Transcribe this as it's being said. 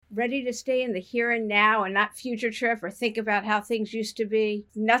ready to stay in the here and now and not future trip or think about how things used to be.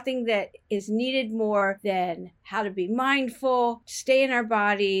 Nothing that is needed more than how to be mindful, stay in our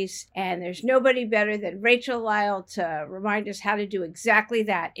bodies, and there's nobody better than Rachel Lyle to remind us how to do exactly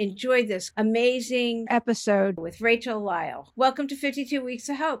that. Enjoy this amazing episode with Rachel Lyle. Welcome to 52 Weeks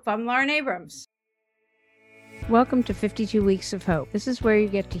of Hope. I'm Lauren Abrams. Welcome to 52 Weeks of Hope. This is where you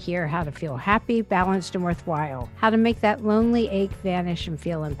get to hear how to feel happy, balanced, and worthwhile. How to make that lonely ache vanish and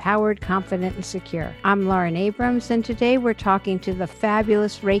feel empowered, confident, and secure. I'm Lauren Abrams, and today we're talking to the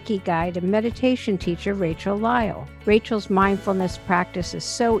fabulous Reiki guide and meditation teacher, Rachel Lyle. Rachel's mindfulness practice is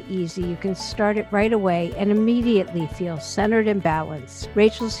so easy, you can start it right away and immediately feel centered and balanced.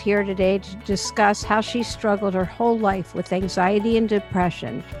 Rachel's here today to discuss how she struggled her whole life with anxiety and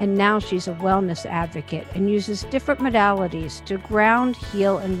depression, and now she's a wellness advocate and uses different modalities to ground,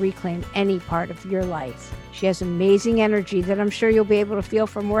 heal, and reclaim any part of your life. She has amazing energy that I'm sure you'll be able to feel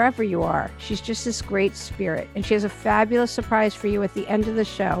from wherever you are. She's just this great spirit, and she has a fabulous surprise for you at the end of the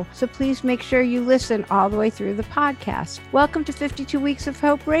show, so please make sure you listen all the way through the podcast. Welcome to 52 Weeks of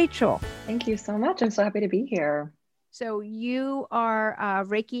Hope, Rachel. Thank you so much. I'm so happy to be here. So you are a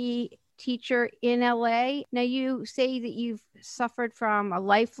Reiki teacher in LA. Now you say that you've suffered from a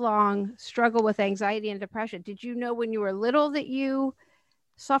lifelong struggle with anxiety and depression. Did you know when you were little that you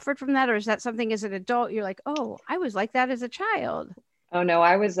suffered from that, or is that something as an adult you're like, oh, I was like that as a child? Oh no,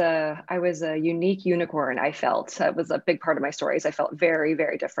 I was a unique unicorn. I felt that was a big part of my stories. I felt very,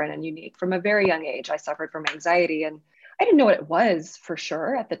 very different and unique from a very young age. I suffered from anxiety, and I didn't know what it was for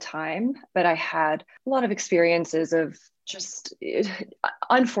sure at the time, but I had a lot of experiences of just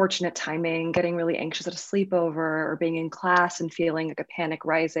unfortunate timing, getting really anxious at a sleepover or being in class and feeling like a panic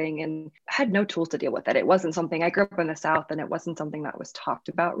rising, and I had no tools to deal with it. It wasn't something, I grew up in the South, and it wasn't something that was talked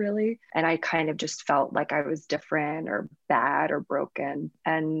about really. And I kind of just felt like I was different or bad or broken.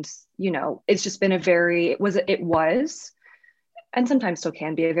 And, it's just been it was, and sometimes still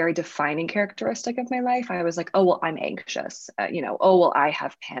can be, a very defining characteristic of my life. I was like, oh, well, I'm anxious, oh, well, I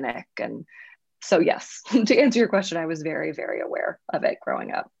have panic. And so yes, to answer your question, I was very, very aware of it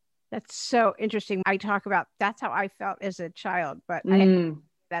growing up. That's so interesting. I talk about, that's how I felt as a child, but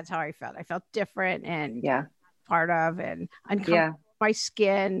that's how I felt. I felt different and part of and uncomfortable. My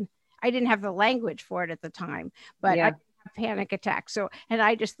skin, I didn't have the language for it at the time, but I had a panic attack. So, and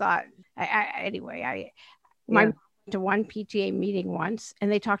I just thought, I went to one PTA meeting once,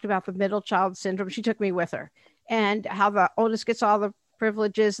 and they talked about the middle child syndrome. She took me with her, and how the oldest gets all the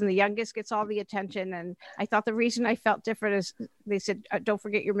privileges and the youngest gets all the attention. And I thought the reason I felt different is they said, don't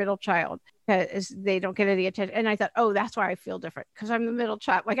forget your middle child, because they don't get any attention. And I thought, oh, that's why I feel different, because I'm the middle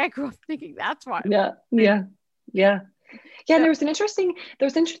child. Like I grew up thinking that's why. Yeah. And there was an interesting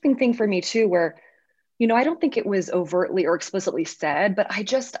thing for me too, where, I don't think it was overtly or explicitly said, but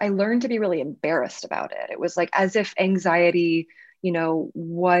I learned to be really embarrassed about it. It was like as if anxiety,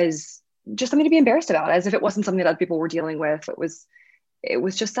 was just something to be embarrassed about, as if it wasn't something that other people were dealing with. It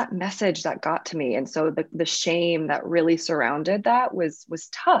was just that message that got to me. And so the shame that really surrounded that was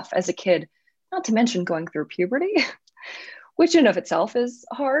tough as a kid, not to mention going through puberty, which in of itself is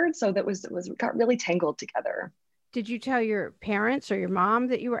hard. So that got really tangled together. Did you tell your parents or your mom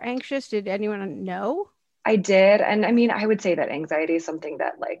that you were anxious? Did anyone know? I did. And I mean, I would say that anxiety is something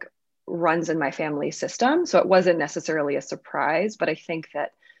that like runs in my family system. So it wasn't necessarily a surprise, but I think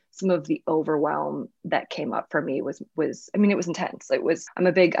that some of the overwhelm that came up for me was, I mean, it was intense.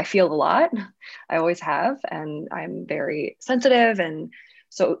 I feel a lot. I always have, and I'm very sensitive. And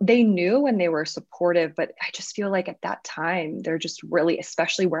so they knew and they were supportive, but I just feel like at that time, they're just really,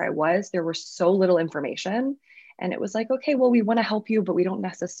 especially where I was, there was so little information. And it was like, okay, well, we want to help you, but we don't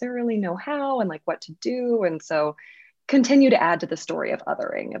necessarily know how and like what to do. And so continue to add to the story of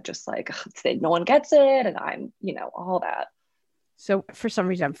othering, of just like, no one gets it. And I'm, all that. So for some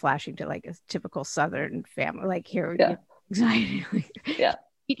reason, I'm flashing to like a typical Southern family, like here, anxiety,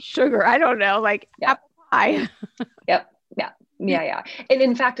 eat sugar. I don't know, like apple pie. Yeah. And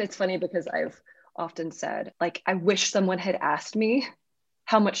in fact, it's funny because I've often said, like, I wish someone had asked me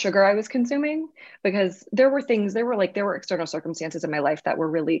how much sugar I was consuming, because there were external circumstances in my life that were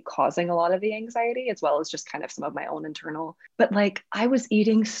really causing a lot of the anxiety, as well as just kind of some of my own internal, but like I was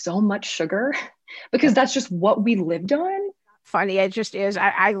eating so much sugar because that's just what we lived on. Funny, it just is.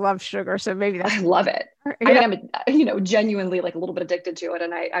 I love sugar, so maybe that's. I love it. I mean, I'm genuinely like a little bit addicted to it,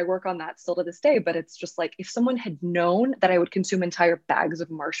 and I work on that still to this day. But it's just like if someone had known that I would consume entire bags of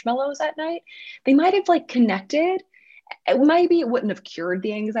marshmallows at night, they might have like connected. Maybe it wouldn't have cured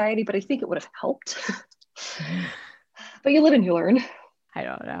the anxiety, but I think it would have helped. But you live and you learn. I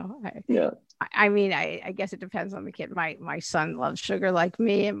don't know. I mean, I guess it depends on the kid. My son loves sugar like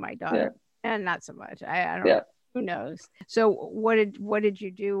me, and my Yeah. daughter, and not so much. I don't. Yeah. Who knows? So what did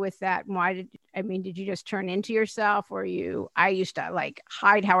you do with that? Why did you just turn into yourself, or I used to like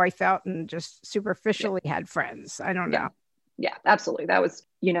hide how I felt and just Yeah. superficially had friends. I don't Yeah. know. Yeah, absolutely. That was,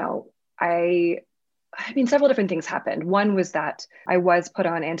 I mean, several different things happened. One was that I was put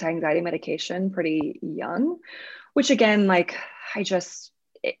on anti-anxiety medication pretty young, which again, like I just,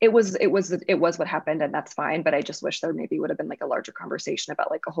 it was what happened and that's fine. But I just wish there maybe would have been like a larger conversation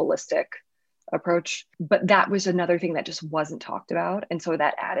about like a holistic approach. But that was another thing that just wasn't talked about. And so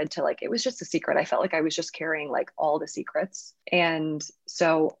that added to like, it was just a secret. I felt like I was just carrying like all the secrets. And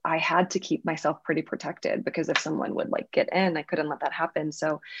so I had to keep myself pretty protected because if someone would like get in, I couldn't let that happen.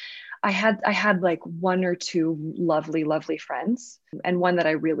 So I had like one or two lovely, lovely friends and one that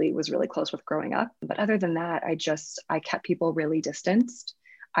I really was really close with growing up. But other than that, I kept people really distanced.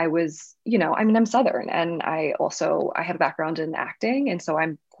 I was, I mean, I'm Southern and I have a background in acting. And so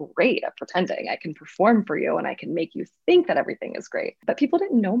I'm great at pretending. I can perform for you and I can make you think that everything is great. But people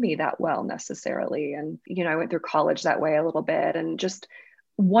didn't know me that well necessarily. And, I went through college that way a little bit and just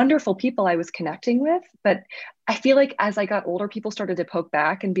wonderful people I was connecting with. But I feel like as I got older, people started to poke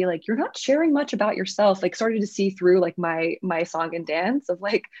back and be like, you're not sharing much about yourself, like started to see through like my song and dance of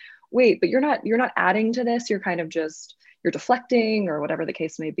like, wait, but you're not adding to this. You're kind of just, you're deflecting or whatever the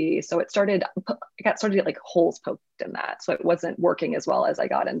case may be. So I got started to get like holes poked in that. So it wasn't working as well as I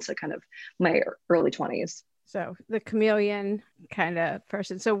got into kind of my early 20s. So the chameleon kind of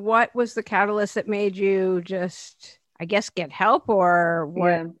person. So what was the catalyst that made you just, I guess, get help or what?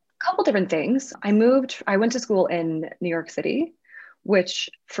 Yeah, a couple different things. I went to school in New York City, which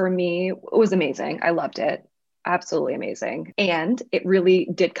for me was amazing. I loved it. Absolutely amazing. And it really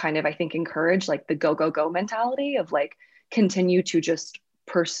did kind of, I think, encourage like the go, go, go mentality of like continue to just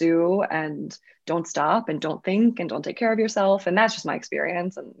pursue and don't stop and don't think and don't take care of yourself. And that's just my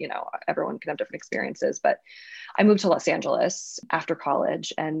experience. And, everyone can have different experiences. But I moved to Los Angeles after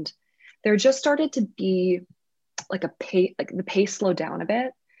college and there just started to be like the pace slowed down a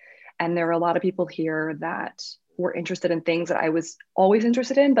bit. And there were a lot of people here that were interested in things that I was always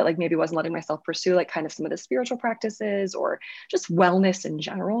interested in, but like maybe wasn't letting myself pursue, like kind of some of the spiritual practices or just wellness in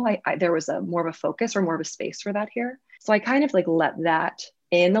general. There was a more of a focus or more of a space for that here. So I kind of like let that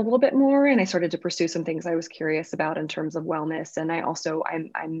in a little bit more. And I started to pursue some things I was curious about in terms of wellness. And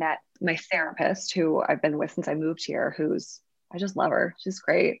I met my therapist who I've been with since I moved here, I just love her. She's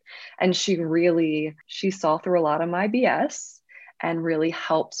great. And she saw through a lot of my BS and really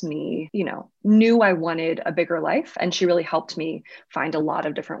helped me, knew I wanted a bigger life. And she really helped me find a lot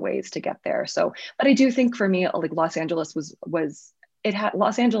of different ways to get there. So, but I do think for me, like Los Angeles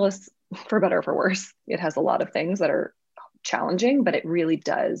Los Angeles, for better or for worse, it has a lot of things that are challenging, but it really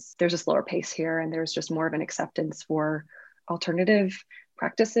does. There's a slower pace here and there's just more of an acceptance for alternative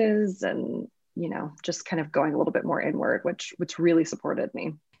practices and just kind of going a little bit more inward, which really supported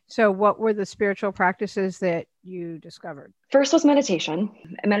me. So what were the spiritual practices that you discovered? First was meditation.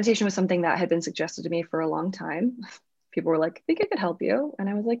 And meditation was something that had been suggested to me for a long time. People were like, I think it could help you. And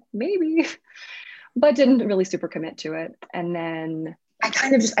I was like, maybe, but didn't really super commit to it. And then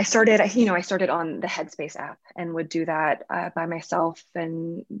I started on the Headspace app and would do that by myself.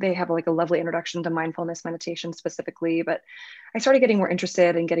 And they have like a lovely introduction to mindfulness meditation specifically, but I started getting more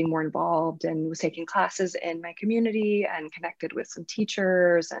interested and getting more involved and was taking classes in my community and connected with some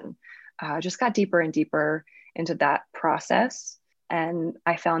teachers and just got deeper and deeper into that process. And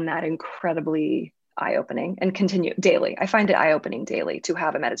I found that incredibly eye-opening and continue daily. I find it eye-opening daily to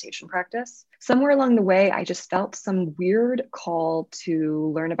have a meditation practice. Somewhere along the way, I just felt some weird call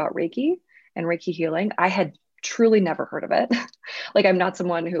to learn about Reiki and Reiki healing. I had truly never heard of it. Like I'm not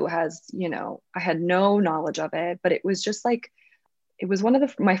someone who has, I had no knowledge of it, but it was just like, it was one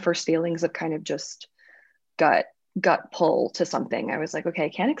of my first feelings of kind of just gut pull to something. I was like, okay, I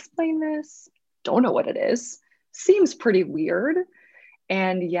can't explain this. Don't know what it is. Seems pretty weird.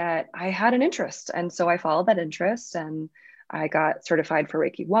 And yet I had an interest. And so I followed that interest and I got certified for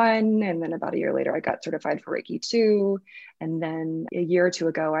Reiki 1. And then about a year later, I got certified for Reiki 2. And then a year or two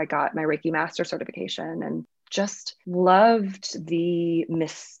ago, I got my Reiki Master certification and just loved the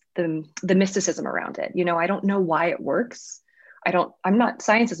mysticism around it. I don't know why it works.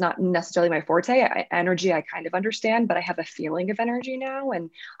 Science is not necessarily my forte. Energy, I kind of understand, but I have a feeling of energy now.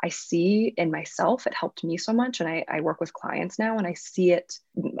 And I see in myself, it helped me so much. And I work with clients now and I see it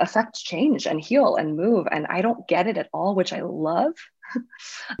affect change and heal and move. And I don't get it at all, which I love.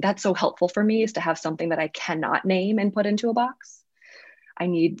 That's so helpful for me is to have something that I cannot name and put into a box. I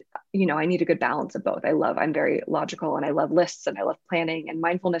need, I need a good balance of both. I'm very logical and I love lists and I love planning, and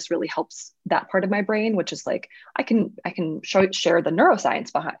mindfulness really helps that part of my brain, which is like, I can share the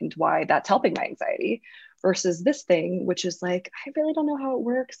neuroscience behind why that's helping my anxiety, versus this thing, which is like, I really don't know how it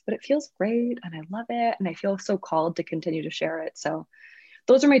works, but it feels great and I love it. And I feel so called to continue to share it. So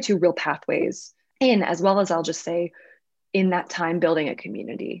those are my two real pathways in, as well as I'll just say, in that time, building a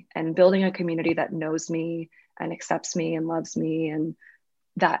community that knows me and accepts me and loves me, and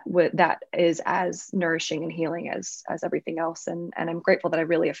that is as nourishing and healing as everything else. And I'm grateful that I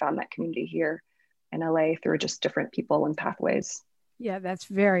really have found that community here in LA through just different people and pathways. Yeah, that's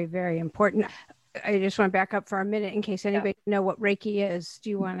very, very important. I just want to back up for a minute in case anybody know what Reiki is. Do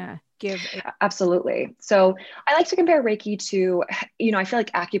you want to give Absolutely. So I like to compare Reiki to, I feel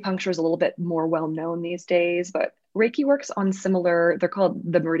like acupuncture is a little bit more well known these days, but Reiki works on similar, they're called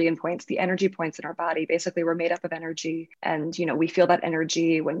the meridian points, the energy points in our body. Basically, we're made up of energy, and, we feel that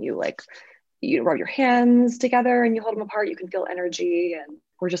energy when you rub your hands together and you hold them apart, you can feel energy, and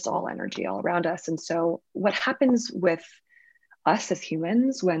we're just all energy all around us. And so what happens with us as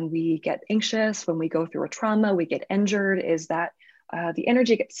humans when we get anxious, when we go through a trauma, we get injured, is that the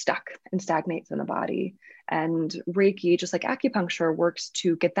energy gets stuck and stagnates in the body. And Reiki, just like acupuncture, works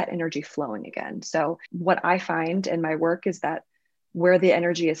to get that energy flowing again. So what I find in my work is that where the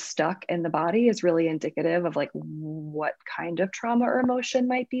energy is stuck in the body is really indicative of like what kind of trauma or emotion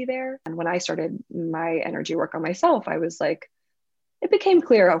might be there. And when I started my energy work on myself, I was like, it became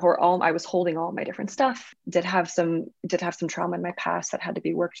clear I was holding all my different stuff, did have some trauma in my past that had to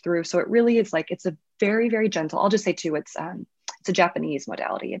be worked through. So it really is like, it's a very, very gentle, I'll just say too, it's a Japanese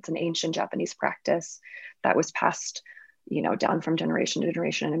modality. It's an ancient Japanese practice that was passed, down from generation to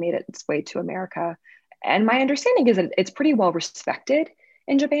generation, and made its way to America. And my understanding is that it's pretty well respected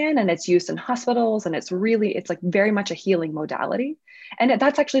in Japan, and it's used in hospitals, and it's like very much a healing modality. And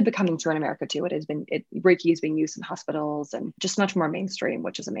that's actually becoming true in America too. Reiki is being used in hospitals and just much more mainstream,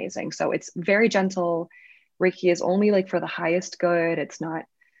 which is amazing. So it's very gentle. Reiki is only like for the highest good. It's not,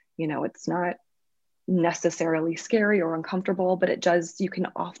 it's not necessarily scary or uncomfortable, but you can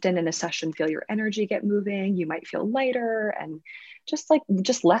often in a session feel your energy get moving. You might feel lighter and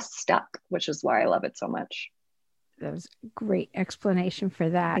just less stuck, which is why I love it so much. That was a great explanation for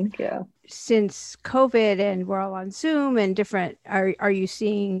that. Thank you. Since COVID and we're all on Zoom and different, are you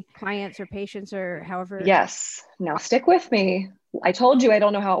seeing clients or patients or however? Yes. Now stick with me. I told you I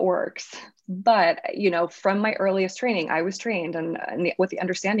don't know how it works, but from my earliest training, I was trained and with the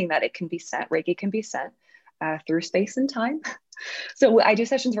understanding that it can be sent, Reiki can be sent through space and time. So I do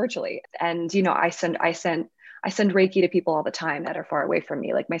sessions virtually, and I send Reiki to people all the time that are far away from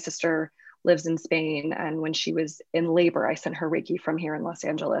me. Like my sister lives in Spain, and when she was in labor, I sent her Reiki from here in Los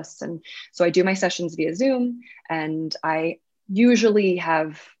Angeles. And so I do my sessions via Zoom, and I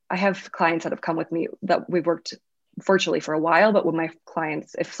have clients that have come with me that we've worked virtually for a while, but when my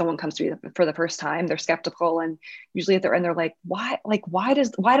clients, if someone comes to me for the first time, they're skeptical, and usually at the end they're like, why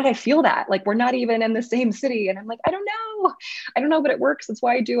did I feel that? Like, we're not even in the same city. And I'm like, I don't know, but it works. That's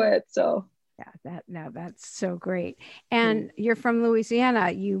why I do it. So yeah, that's so great. And you're from Louisiana.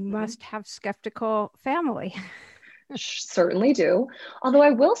 You must have skeptical family. Certainly do. Although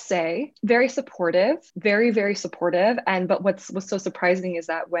I will say very supportive, very, very supportive. But what was so surprising is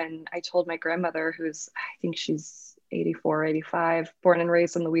that when I told my grandmother, I think she's 84, 85, born and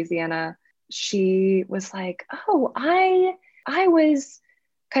raised in Louisiana, she was like, oh, I was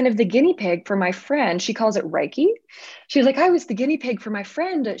kind of the guinea pig for my friend. She calls it Reiki. She was like, I was the guinea pig for my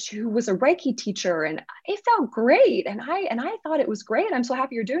friend who was a Reiki teacher, and it felt great. And I thought it was great. I'm so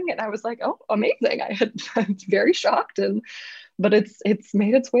happy you're doing it. And I was like, oh, amazing. I was very shocked. But it's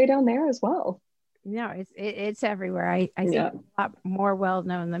made its way down there as well. No, it's everywhere. I think it's a lot more well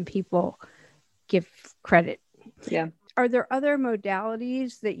known than people give credit. Yeah. Are there other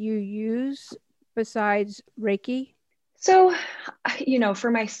modalities that you use besides Reiki? So,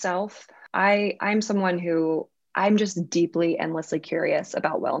 for myself, I'm someone who I'm just deeply, endlessly curious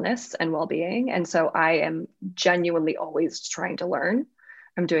about wellness and well-being. And so I am genuinely always trying to learn.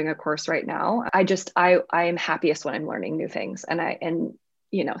 I'm doing a course right now. I am happiest when I'm learning new things. And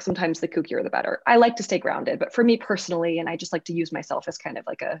sometimes the kookier the better. I like to stay grounded, but for me personally, and I just like to use myself as kind of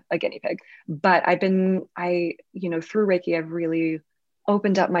like a guinea pig. But through Reiki, I've really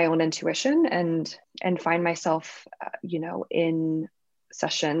opened up my own intuition and find myself, in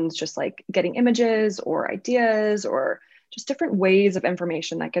sessions, just like getting images or ideas or just different ways of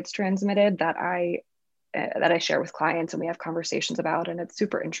information that gets transmitted that I share with clients and we have conversations about, and it's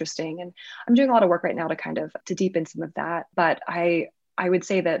super interesting. And I'm doing a lot of work right now to deepen some of that. But I would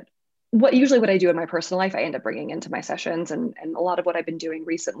say that what I do in my personal life, I end up bringing into my sessions. And a lot of what I've been doing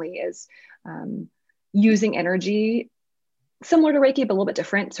recently is using energy similar to Reiki, but a little bit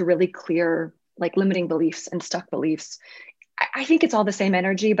different to really clear like limiting beliefs and stuck beliefs. I think it's all the same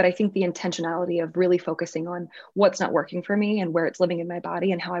energy, but I think the intentionality of really focusing on what's not working for me and where it's living in my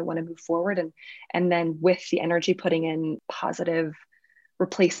body and how I want to move forward. And then with the energy putting in positive,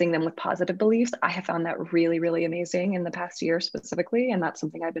 replacing them with positive beliefs, I have found that really, really amazing in the past year specifically. And that's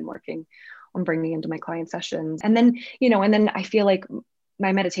something I've been working on bringing into my client sessions. And then, and then I feel like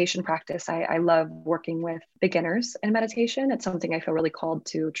my meditation practice, I love working with beginners in meditation. It's something I feel really called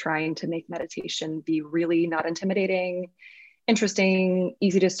to, trying to make meditation be really not intimidating, interesting,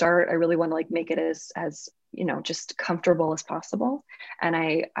 easy to start. I really want to like make it as just comfortable as possible. And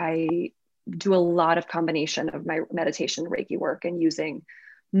I do a lot of combination of my meditation Reiki work and using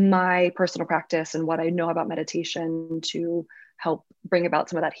my personal practice and what I know about meditation to help bring about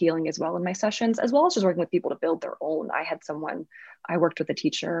some of that healing as well in my sessions, as well as just working with people to build their own. I worked with a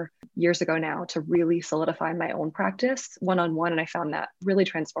teacher years ago now to really solidify my own practice one-on-one. And I found that really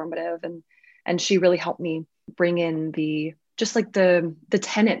transformative. And she really helped me bring in the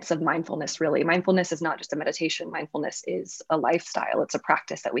tenets of mindfulness. Really, mindfulness is not just a meditation. Mindfulness is a lifestyle. It's a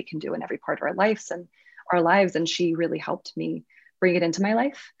practice that we can do in every part of our lives. And she really helped me bring it into my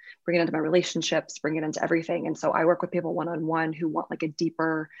life, bring it into my relationships, bring it into everything. And so I work with people one-on-one who want like a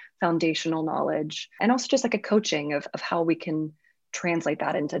deeper foundational knowledge, and also just like a coaching of how we can translate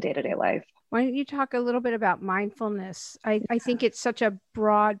that into day-to-day life. Why don't you talk a little bit about mindfulness? I think it's such a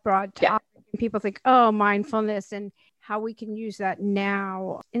broad topic. Yeah. And people think, oh, mindfulness, and how we can use that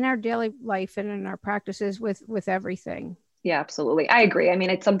now in our daily life and in our practices with everything. Yeah, absolutely. I agree. I mean,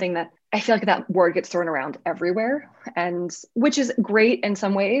 it's something that I feel like that word gets thrown around everywhere, and which is great in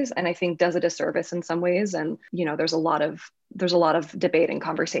some ways, and I think does a disservice in some ways. And, there's a lot of debate and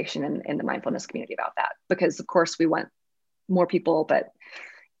conversation in the mindfulness community about that, because of course we want more people, but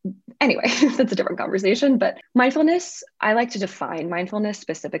anyway, that's a different conversation. But mindfulness, I like to define mindfulness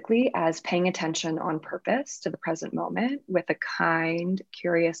specifically as paying attention on purpose to the present moment with a kind,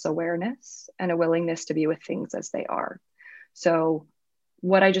 curious awareness and a willingness to be with things as they are. So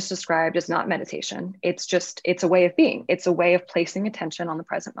what I just described is not meditation. It's a way of being. It's a way of placing attention on the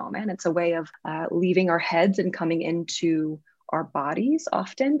present moment. It's a way of leaving our heads and coming into our bodies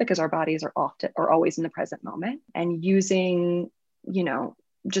often, because our bodies are always in the present moment, and using,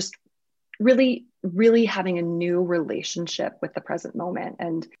 just really, really having a new relationship with the present moment.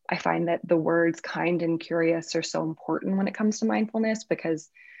 And I find that the words kind and curious are so important when it comes to mindfulness, because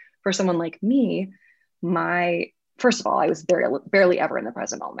for someone like me, first of all, I was barely ever in the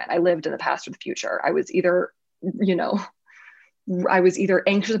present moment. I lived in the past or the future. I was either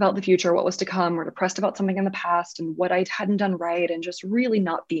anxious about the future, what was to come, or depressed about something in the past and what I hadn't done right, and just really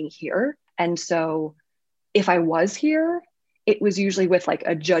not being here. And so if I was here, it was usually with like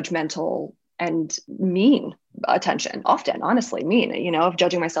a judgmental and mean attention, often honestly mean, of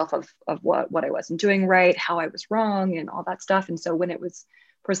judging myself of what I wasn't doing right, how I was wrong, and all that stuff. And so when it was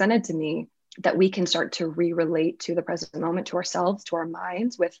presented to me that we can start to re-relate to the present moment, to ourselves, to our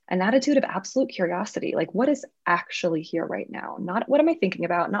minds, with an attitude of absolute curiosity, like what is actually here right now? Not what am I thinking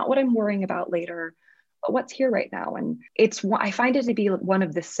about, not what I'm worrying about later, but what's here right now. And I find it to be one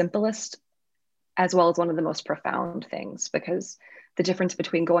of the simplest as well as one of the most profound things, because the difference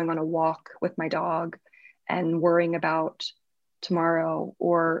between going on a walk with my dog and worrying about tomorrow,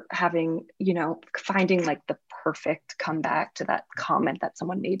 or having, finding like the perfect comeback to that comment that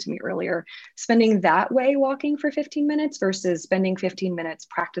someone made to me earlier, spending that way walking for 15 minutes versus spending 15 minutes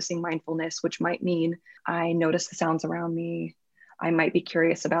practicing mindfulness, which might mean I notice the sounds around me. I might be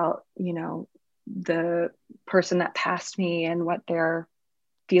curious about, the person that passed me and what they're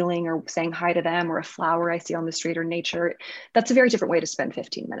feeling, or saying hi to them, or a flower I see on the street, or nature. That's a very different way to spend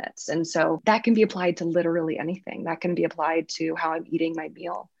 15 minutes. And so that can be applied to literally anything. That can be applied to how I'm eating my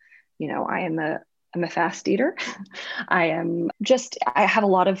meal. I'm a fast eater. I have a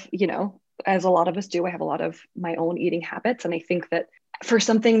lot of, as a lot of us do, I have a lot of my own eating habits. And I think that for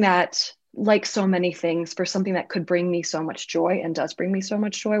something that, like so many things, for something that could bring me so much joy and does bring me so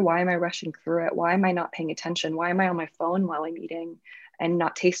much joy, why am I rushing through it? Why am I not paying attention? Why am I on my phone while I'm eating and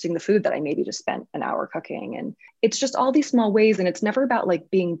not tasting the food that I maybe just spent an hour cooking? And it's just all these small ways. And it's never about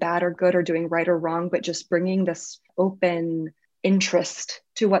like being bad or good or doing right or wrong, but just bringing this open interest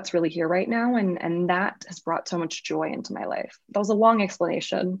to what's really here right now. And that has brought so much joy into my life. That was a long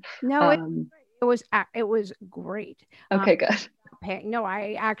explanation. No, it was great. Okay, good. No,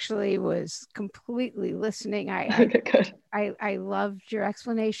 I actually was completely listening. Okay, good. I loved your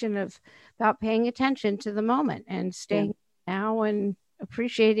explanation about paying attention to the moment and staying now and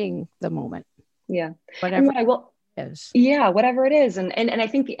appreciating the moment. Yeah. Whatever And what I will, it is. yeah, whatever it is. And I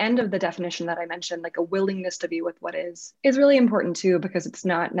think the end of the definition that I mentioned, like a willingness to be with what is really important too, because it's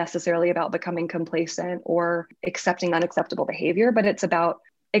not necessarily about becoming complacent or accepting unacceptable behavior, but it's about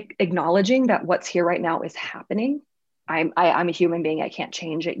acknowledging that what's here right now is happening. I'm a human being. I can't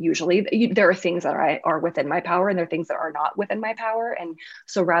change it usually. There are things that are within my power and there are things that are not within my power. And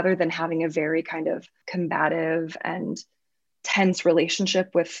so rather than having a very kind of combative and tense relationship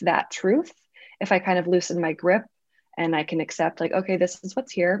with that truth, if I kind of loosen my grip and I can accept like, okay, this is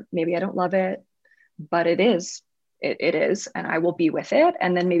what's here. Maybe I don't love it, but it is. It is, and I will be with it.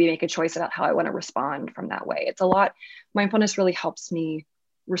 And then maybe make a choice about how I want to respond from that way. It's a lot. Mindfulness really helps me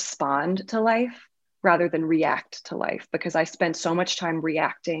respond to life rather than react to life, because I spent so much time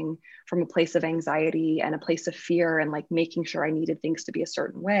reacting from a place of anxiety and a place of fear and like making sure I needed things to be a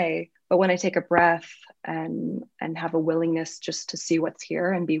certain way. But when I take a breath and have a willingness just to see what's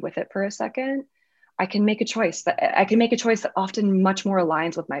here and be with it for a second, I can make a choice that often much more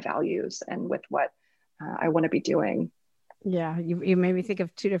aligns with my values and with what I want to be doing. Yeah, you made me think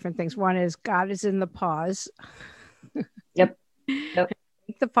of two different things. One is God is in the pause. Yep.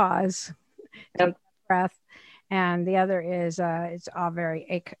 Take the pause. Yep. Breath. And the other is it's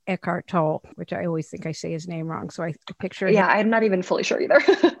very Eckhart Tolle, which I always think I say his name wrong. So I picture him. I'm not even fully sure either.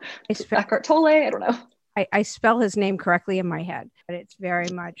 Eckhart Tolle, I don't know. I spell his name correctly in my head, but it's very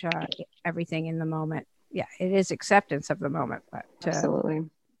much everything in the moment. Yeah, it is acceptance of the moment. But absolutely.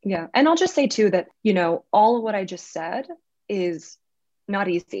 Yeah. And I'll just say too that, all of what I just said is not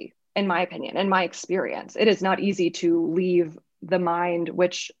easy, in my opinion, in my experience. It is not easy to leave the mind,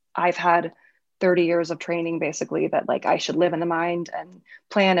 which I've had 30 years of training, basically, that like I should live in the mind and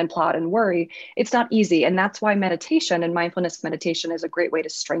plan and plot and worry. It's not easy. And that's why meditation and mindfulness meditation is a great way to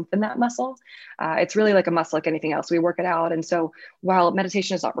strengthen that muscle. It's really like a muscle, like anything else. We work it out. And so while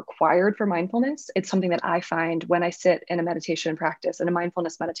meditation is not required for mindfulness, it's something that I find when I sit in a meditation practice, in a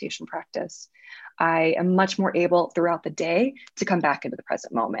mindfulness meditation practice, I am much more able throughout the day to come back into the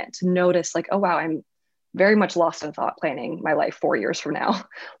present moment, to notice like, oh, wow, I'm very much lost in thought planning my life 4 years from now.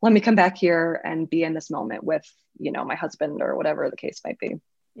 Let me come back here and be in this moment with, my husband or whatever the case might be.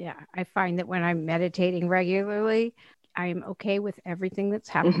 Yeah. I find that when I'm meditating regularly, I'm okay with everything that's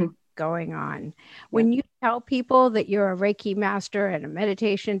happening, going on. When you tell people that you're a Reiki master and a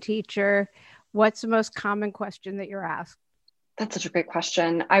meditation teacher, what's the most common question that you're asked? That's such a great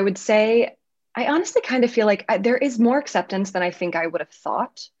question. I would say, I honestly kind of feel like there is more acceptance than I think I would have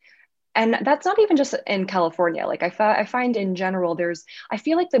thought. And that's not even just in California. Like I find in general, I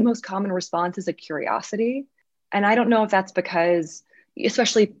feel like the most common response is a curiosity. And I don't know if that's because,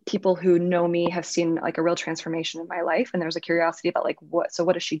 especially people who know me have seen like a real transformation in my life. And there's a curiosity about like,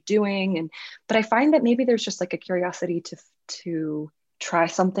 what is she doing? But I find that maybe there's just like a curiosity to try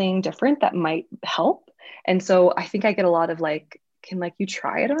something different that might help. And so I think I get a lot of like, can like you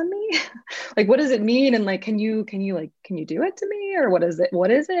try it on me? Like, what does it mean? And like, can you do it to me? Or what is it?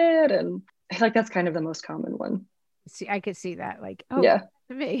 And I feel like that's kind of the most common one. See, I could see that. Like, oh, yeah,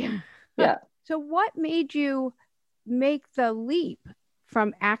 to me. Yeah. So what made you make the leap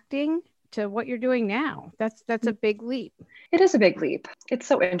from acting to what you're doing now? That's a big leap. It is a big leap. It's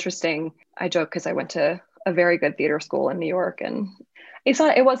so interesting. I joke because I went to a very good theater school in New York, and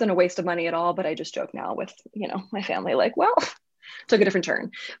it wasn't a waste of money at all, but I just joke now with, my family, like, well, took a different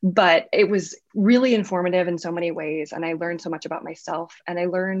turn, but it was really informative in so many ways. And I learned so much about myself.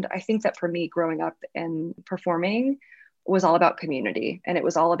 And I think that for me, growing up and performing was all about community. And it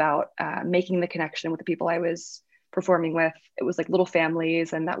was all about making the connection with the people I was performing with. It was like little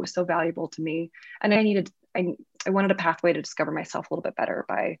families. And that was so valuable to me. And I wanted a pathway to discover myself a little bit better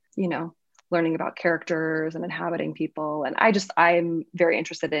by, learning about characters and inhabiting people. And I'm very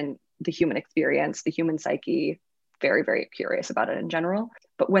interested in the human experience, the human psyche, very, very curious about it in general.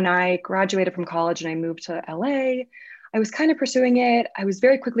 But when I graduated from college and I moved to LA, I was kind of pursuing it. I was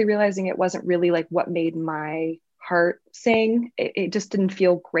very quickly realizing it wasn't really like what made my heart sing. It just didn't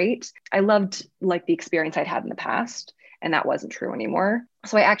feel great. I loved like the experience I'd had in the past, and that wasn't true anymore.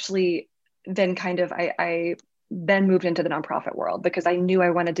 So I actually then I then moved into the nonprofit world because I knew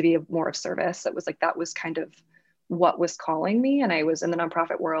I wanted to be more of service. It was like, that was kind of what was calling me. And I was in the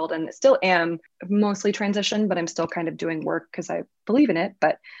nonprofit world and still am mostly transitioned, but I'm still kind of doing work because I believe in it,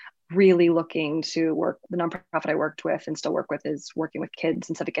 but really looking to work. The nonprofit I worked with and still work with is working with kids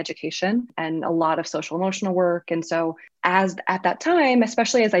in civic education and a lot of social emotional work. And so at that time,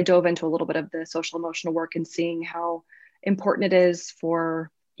 especially as I dove into a little bit of the social emotional work and seeing how important it is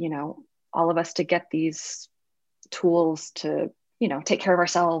for, all of us to get these tools to take care of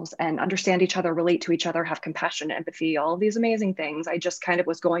ourselves and understand each other, relate to each other, have compassion, empathy, all of these amazing things. I just kind of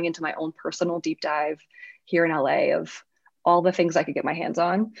was going into my own personal deep dive here in LA of all the things I could get my hands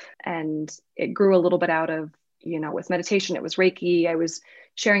on. And it grew a little bit out of, with meditation, it was Reiki. I was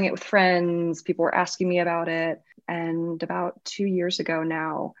sharing it with friends. People were asking me about it. And about 2 years ago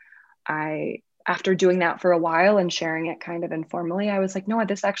now, after doing that for a while and sharing it kind of informally, I was like, no,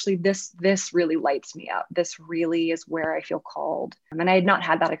 this really lights me up. This really is where I feel called. And I had not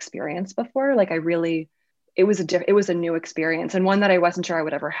had that experience before. Like it was a new experience, and one that I wasn't sure I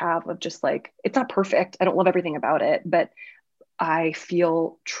would ever have, of just like, it's not perfect. I don't love everything about it, but I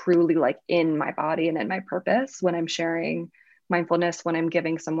feel truly like in my body and in my purpose when I'm sharing mindfulness, when I'm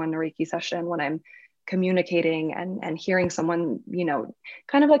giving someone a Reiki session, when I'm communicating and hearing someone,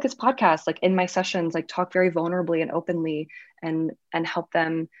 kind of like this podcast, like in my sessions, like talk very vulnerably and openly and help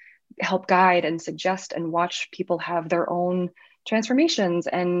guide and suggest and watch people have their own transformations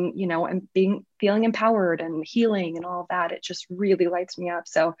and, and feeling empowered and healing and all of that. It just really lights me up.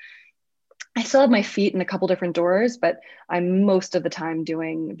 So I still have my feet in a couple different doors, but I'm most of the time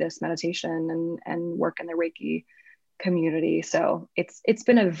doing this meditation and work in the Reiki community. So it's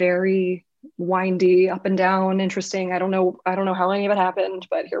been a very windy, up and down, interesting. I don't know how any of it happened,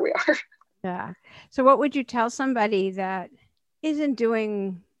 but here we are. Yeah. So what would you tell somebody that isn't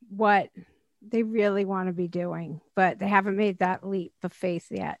doing what they really want to be doing, but they haven't made that leap of faith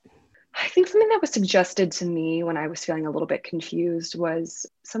yet? I think something that was suggested to me when I was feeling a little bit confused was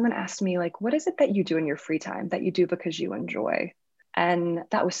someone asked me, like, what is it that you do in your free time that you do because you enjoy? And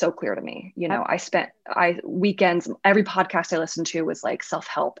that was so clear to me. Weekends, every podcast I listened to was like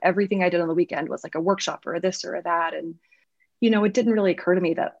self-help. Everything I did on the weekend was like a workshop or a this or a that. And, it didn't really occur to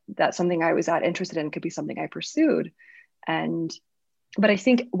me that something I was that interested in could be something I pursued. But I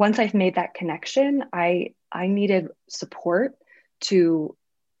think once I've made that connection, I needed support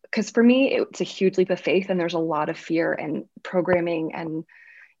because for me, it's a huge leap of faith, and there's a lot of fear and programming and,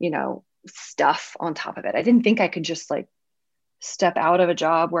 stuff on top of it. I didn't think I could just like step out of a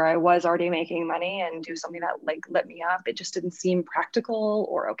job where I was already making money and do something that like lit me up. It just didn't seem practical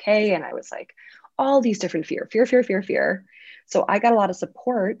or okay. And I was like, all these different fear. So I got a lot of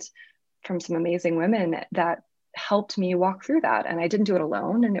support from some amazing women that helped me walk through that. And I didn't do it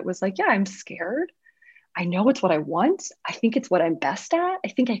alone. And it was like, yeah, I'm scared. I know it's what I want. I think it's what I'm best at. I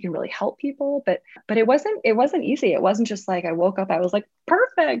think I can really help people, but it wasn't easy. It wasn't just like I woke up, I was like,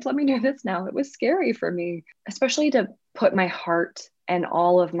 perfect, let me do this now. It was scary for me, especially to put my heart and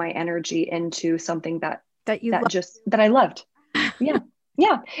all of my energy into something that I loved. Yeah.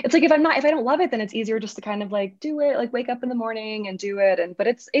 Yeah. It's like, if I don't love it, then it's easier just to kind of like do it, like wake up in the morning and do it. But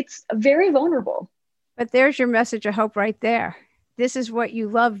it's very vulnerable. But there's your message of hope right there. This is what you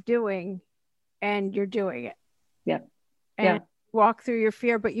love doing, and you're doing it. Yeah. And walk through your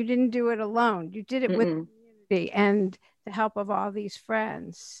fear, but you didn't do it alone. You did it with community and the help of all these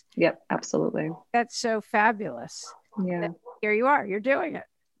friends. Yep, absolutely. That's so fabulous. Yeah. Here you are, you're doing it.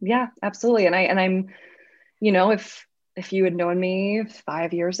 Yeah, absolutely. And I'm, if you had known me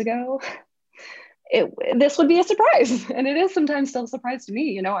 5 years ago, this would be a surprise. And it is sometimes still a surprise to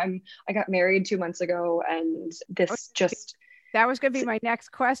me. I got married 2 months ago, and that was going to be my next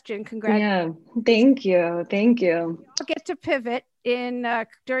question. Congratulations. Yeah, thank you. I'll get to pivot in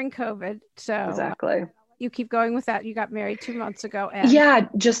during COVID. So exactly. You keep going with that. You got married 2 months ago. Yeah,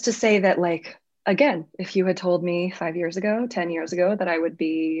 just to say that, like, again, if you had told me 5 years ago, 10 years ago that I would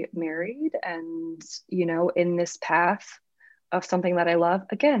be married and, in this path of something that I love,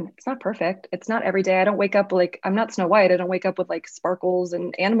 again, it's not perfect. It's not every day. I don't wake up like, I'm not Snow White. I don't wake up with like sparkles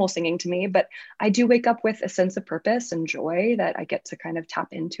and animals singing to me, but I do wake up with a sense of purpose and joy that I get to kind of tap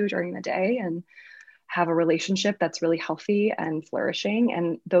into during the day and have a relationship that's really healthy and flourishing.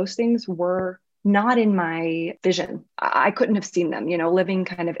 And those things were not in my vision. I couldn't have seen them, living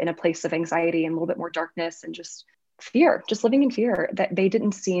kind of in a place of anxiety and a little bit more darkness and just fear, just living in fear, that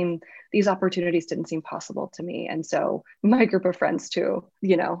these opportunities didn't seem possible to me. And so my group of friends too,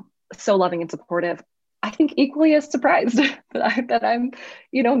 so loving and supportive, I think equally as surprised that I'm,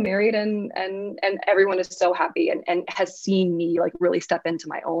 married and everyone is so happy and has seen me like really step into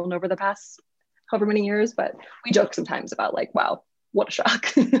my own over the past however many years. But we joke sometimes about like, wow, what a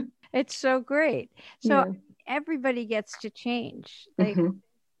shock. It's so great. So everybody gets to change. Like,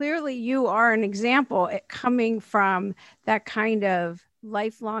 clearly you are an example coming from that kind of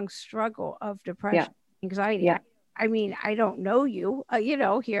lifelong struggle of depression, anxiety. Yeah. I mean, I don't know you,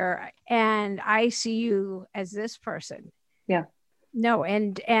 here, and I see you as this person. Yeah. No,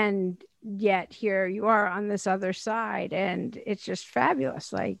 and yet here you are on this other side, and it's just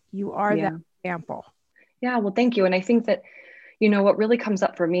fabulous. Like, you are that example. Yeah. Well, thank you. And I think that, what really comes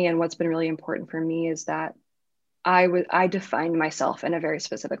up for me and what's been really important for me is that I defined myself in a very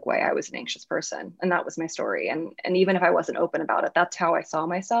specific way. I was an anxious person, and that was my story. And even if I wasn't open about it, that's how I saw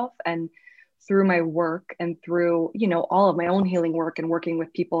myself. And through my work and through, all of my own healing work and working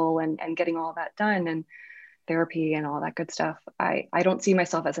with people and getting all that done and therapy and all that good stuff, I don't see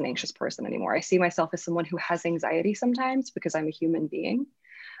myself as an anxious person anymore. I see myself as someone who has anxiety sometimes because I'm a human being.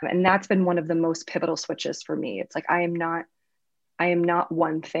 And that's been one of the most pivotal switches for me. It's like, I am not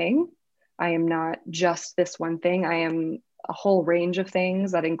one thing. I am not just this one thing. I am a whole range of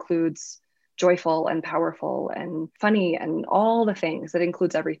things that includes joyful and powerful and funny and all the things. That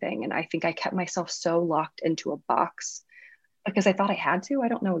includes everything. And I think I kept myself so locked into a box because I thought I had to. I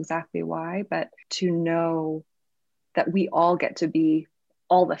don't know exactly why, but to know that we all get to be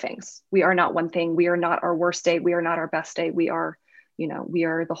all the things. We are not one thing. We are not our worst day. We are not our best day. We are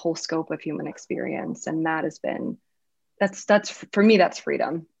the whole scope of human experience. And that has been, that's for me, that's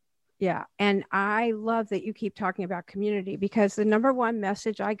freedom. Yeah. And I love that you keep talking about community, because the number one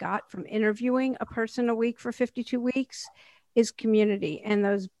message I got from interviewing a person a week for 52 weeks is community, and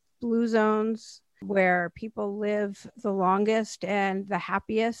those blue zones where people live the longest and the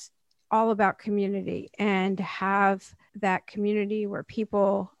happiest, all about community, and have that community where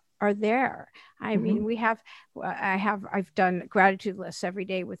people are there. I mean, I've done gratitude lists every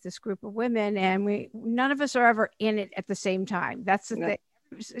day with this group of women, and none of us are ever in it at the same time. That's the thing.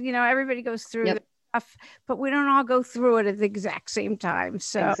 Everybody goes through the stuff, but we don't all go through it at the exact same time.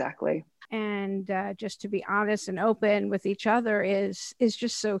 So exactly. And just to be honest and open with each other is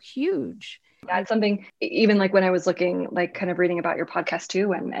just so huge. That's something, even like when I was looking, like kind of reading about your podcast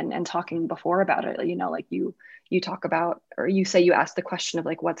too, and talking before about it, like you talk about, or you say, you ask the question of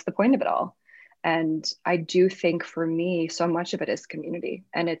like, what's the point of it all? And I do think for me, so much of it is community,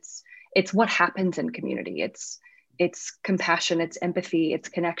 and it's what happens in community. It's compassion, it's empathy, it's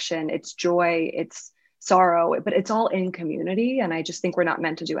connection, it's joy, it's sorrow, but it's all in community. And I just think we're not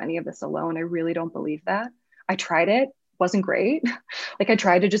meant to do any of this alone. I really don't believe that. I tried it, wasn't great. Like I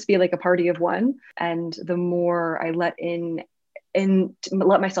tried to just be like a party of one. And the more I let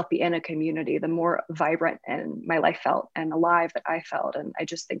myself be in a community, the more vibrant and my life felt and alive that I felt. And I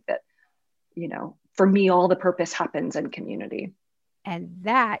just think that, for me, all the purpose happens in community. And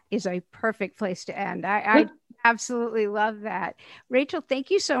that is a perfect place to end. I absolutely love that. Rachel,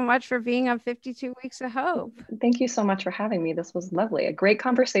 thank you so much for being on 52 Weeks of Hope. Thank you so much for having me. This was lovely. A great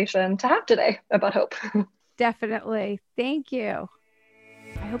conversation to have today about hope. Definitely. Thank you.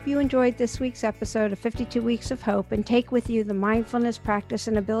 I hope you enjoyed this week's episode of 52 Weeks of Hope and take with you the mindfulness practice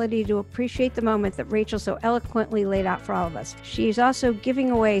and ability to appreciate the moment that Rachel so eloquently laid out for all of us. She's also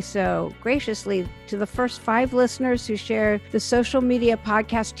giving away so graciously to the first 5 listeners who share the social media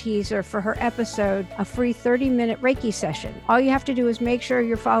podcast teaser for her episode, a free 30-minute Reiki session. All you have to do is make sure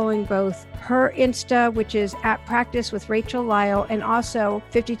you're following both her Insta, which is at Practice with Rachel Lyle, and also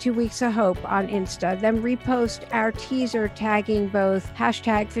 52 Weeks of Hope on Insta. Then repost our teaser tagging both hashtag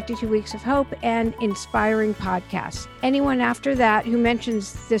 52 Weeks of Hope and Inspiring Podcasts. Anyone after that who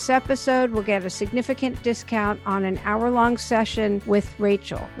mentions this episode will get a significant discount on an hour-long session with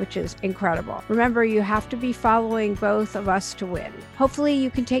Rachel, which is incredible. Remember, you have to be following both of us to win. Hopefully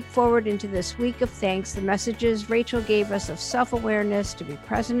you can take forward into this week of thanks the messages Rachel gave us of self-awareness, to be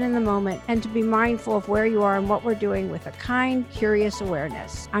present in the moment, and to be mindful of where you are and what we're doing with a kind, curious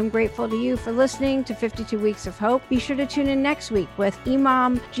awareness. I'm grateful to you for listening to 52 Weeks of Hope. Be sure to tune in next week with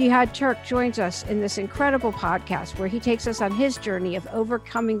Imam Jihad Turk joins us in this incredible podcast where he takes us on his journey of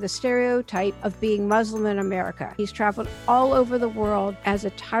overcoming the stereotype of being Muslim in America. He's traveled all over the world as a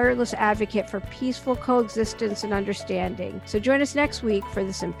tireless advocate for peaceful coexistence and understanding. So join us next week for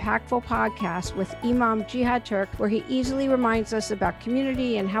this impactful podcast with Imam Jihad Turk, where he easily reminds us about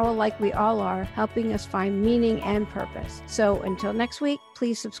community and how alike we all are, helping us find meaning and purpose. So until next week,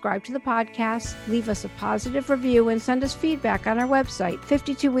 please subscribe to the podcast, leave us a positive review, and send us feedback on our website,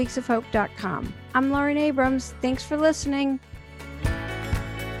 52weeksofhope.com. I'm Lauren Abrams. Thanks for listening.